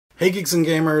Hey geeks and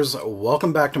gamers,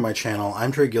 welcome back to my channel.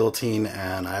 I'm Trey Guillotine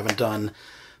and I haven't done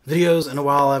videos in a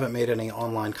while. I haven't made any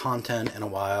online content in a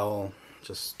while,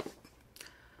 just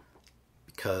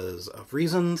because of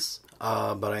reasons.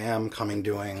 But I am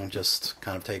doing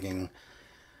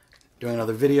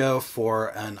another video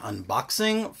for an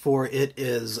unboxing, for it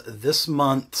is this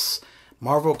month's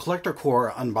Marvel Collector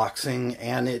Corps unboxing,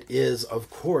 and it is,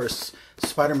 of course,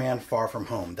 Spider-Man Far From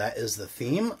Home. That is the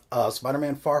theme.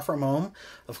 Spider-Man Far From Home,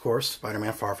 of course,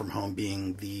 Spider-Man Far From Home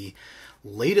being the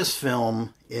latest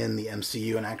film in the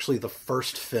MCU, and actually the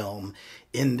first film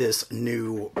in this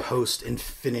new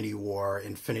post-Infinity War,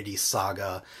 Infinity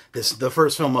Saga. The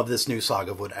first film of this new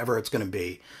saga, whatever it's going to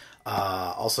be.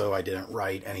 Also, I didn't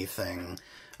write anything.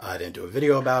 I didn't do a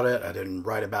video about it. I didn't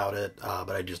write about it.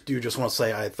 But I just want to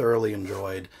say I thoroughly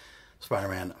enjoyed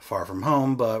Spider-Man Far From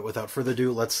Home. But without further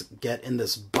ado, let's get in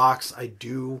this box. I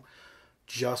do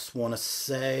just want to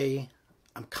say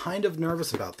I'm kind of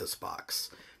nervous about this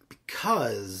box,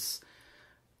 because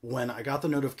when I got the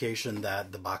notification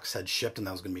that the box had shipped and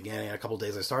that was going to be getting in a couple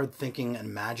days, I started thinking and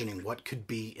imagining what could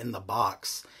be in the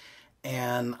box.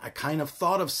 And I kind of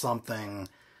thought of something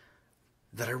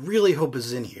that I really hope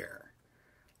is in here,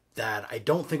 that I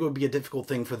don't think it would be a difficult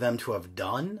thing for them to have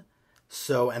done.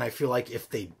 And I feel like if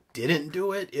they didn't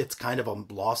do it, it's kind of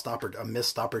a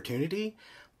missed opportunity.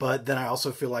 But then I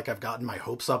also feel like I've gotten my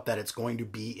hopes up that it's going to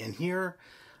be in here.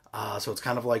 So it's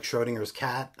kind of like Schrodinger's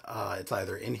cat. It's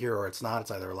either in here or it's not.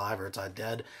 It's either alive or it's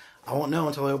dead. I won't know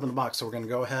until I open the box. So we're going to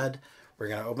go ahead. We're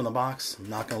going to open the box. I'm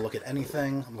not going to look at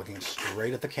anything. I'm looking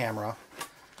straight at the camera.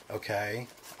 Okay.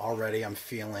 Already I'm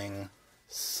feeling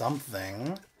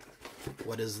something.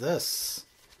 What is this?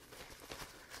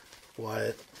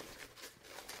 What?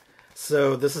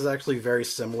 So this is actually very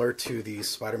similar to the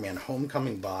Spider-Man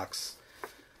Homecoming box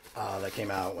that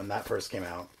came out when that first came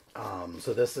out.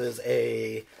 So this is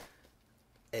a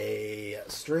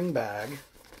string bag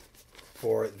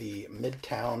for the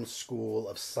Midtown School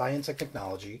of Science and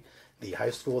Technology, the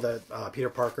high school that Peter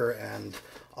Parker and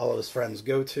all of his friends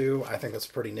go to. I think that's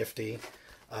pretty nifty.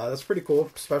 That's pretty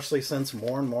cool, especially since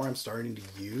more and more I'm starting to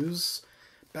use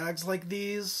bags like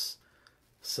these.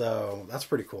 So that's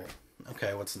pretty cool.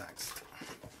 Okay, what's next?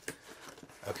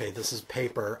 Okay, this is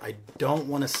paper. I don't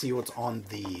want to see what's on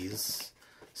these,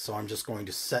 so I'm just going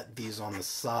to set these on the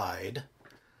side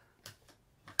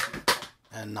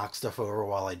and knock stuff over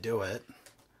while I do it.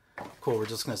 Cool, we're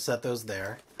just going to set those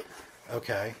there.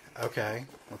 Okay,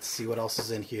 let's see what else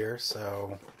is in here.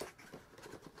 So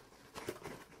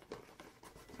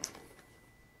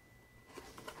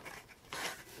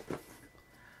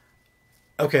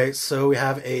okay, so we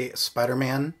have a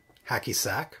Spider-Man hacky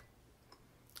sack.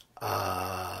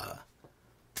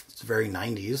 It's very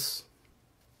 90s.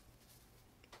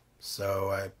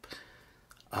 So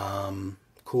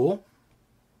cool,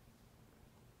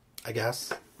 I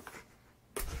guess.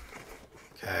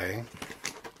 Okay.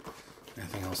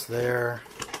 Anything else there?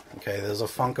 Okay, there's a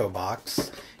Funko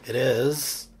box. It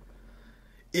is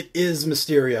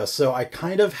Mysterio. So I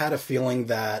kind of had a feeling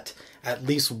that at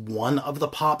least one of the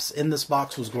pops in this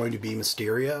box was going to be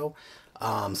Mysterio,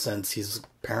 since he's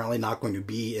apparently not going to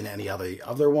be in any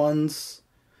other ones.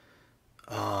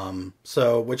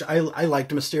 Which I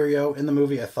liked Mysterio in the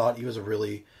movie. I thought he was a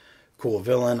really cool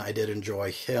villain. I did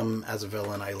enjoy him as a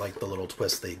villain. I liked the little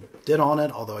twist they did on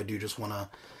it, although I do just want to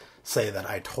say that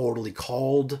I totally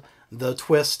called the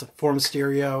twist for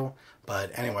Mysterio.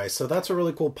 But anyway, so that's a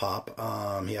really cool pop.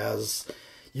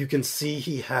 You can see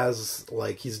he has,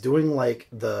 he's doing,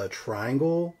 the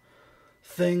triangle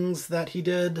things that he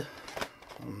did.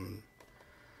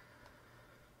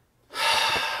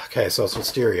 Okay, so it's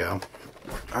Mysterio.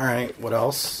 Alright, what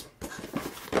else?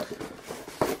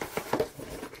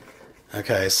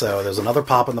 Okay, so there's another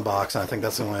pop in the box, and I think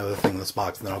that's the only other thing in this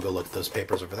box, and then I'll go look at those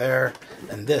papers over there.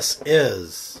 And this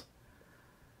is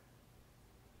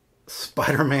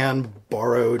Spider-Man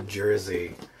borrowed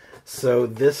jersey. So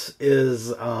this is,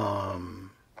 this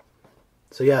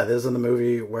is in the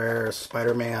movie where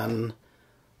Spider-Man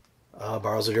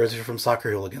borrows a jersey from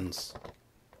soccer hooligans.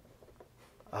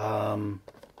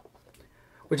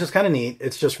 Which is kind of neat.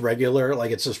 It's just regular,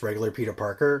 regular Peter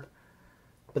Parker.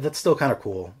 But that's still kind of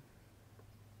cool.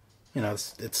 You know,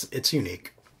 it's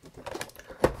unique.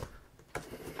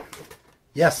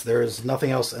 Yes, there's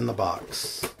nothing else in the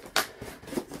box.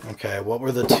 Okay, what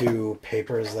were the two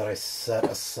papers that I set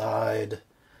aside?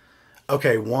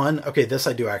 Okay, this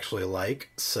I do actually like.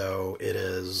 So it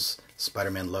is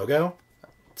Spider-Man logo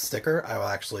sticker. I will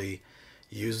actually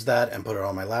use that and put it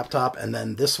on my laptop. And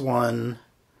then this one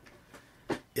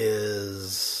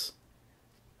is,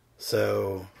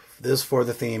 so this is for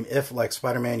the theme. If, like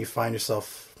Spider-Man, you find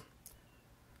yourself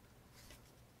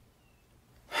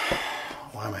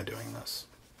Why am I doing this?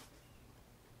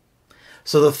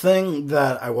 So the thing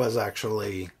that I was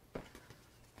actually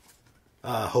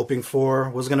hoping for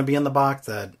was going to be in the box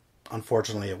that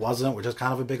unfortunately it wasn't, which is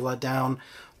kind of a big letdown,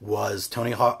 was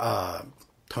Tony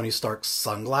Stark's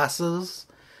sunglasses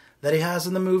that he has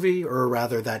in the movie, or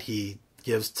rather that he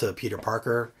gives to Peter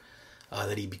Parker,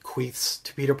 that he bequeaths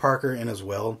to Peter Parker in his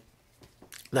will.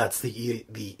 That's the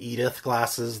Edith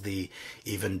glasses, the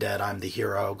Even Dead I'm the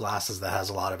Hero glasses that has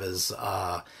a lot of his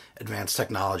advanced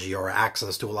technology, or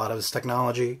access to a lot of his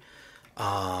technology.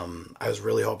 I was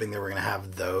really hoping they were going to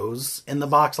have those in the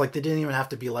box. Like, they didn't even have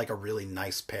to be like a really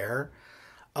nice pair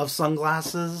of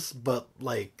sunglasses, but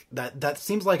like that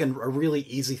seems like a really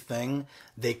easy thing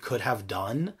they could have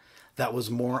done that was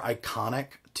more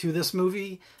iconic to this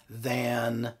movie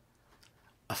than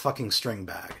a fucking string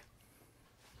bag.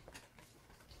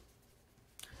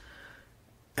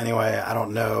 Anyway, I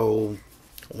don't know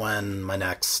when my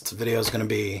next video is going to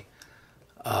be.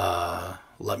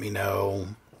 Let me know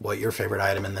what your favorite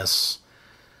item in this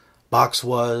box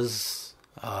was.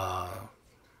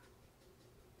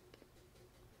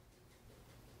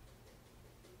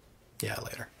 Yeah,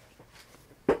 later.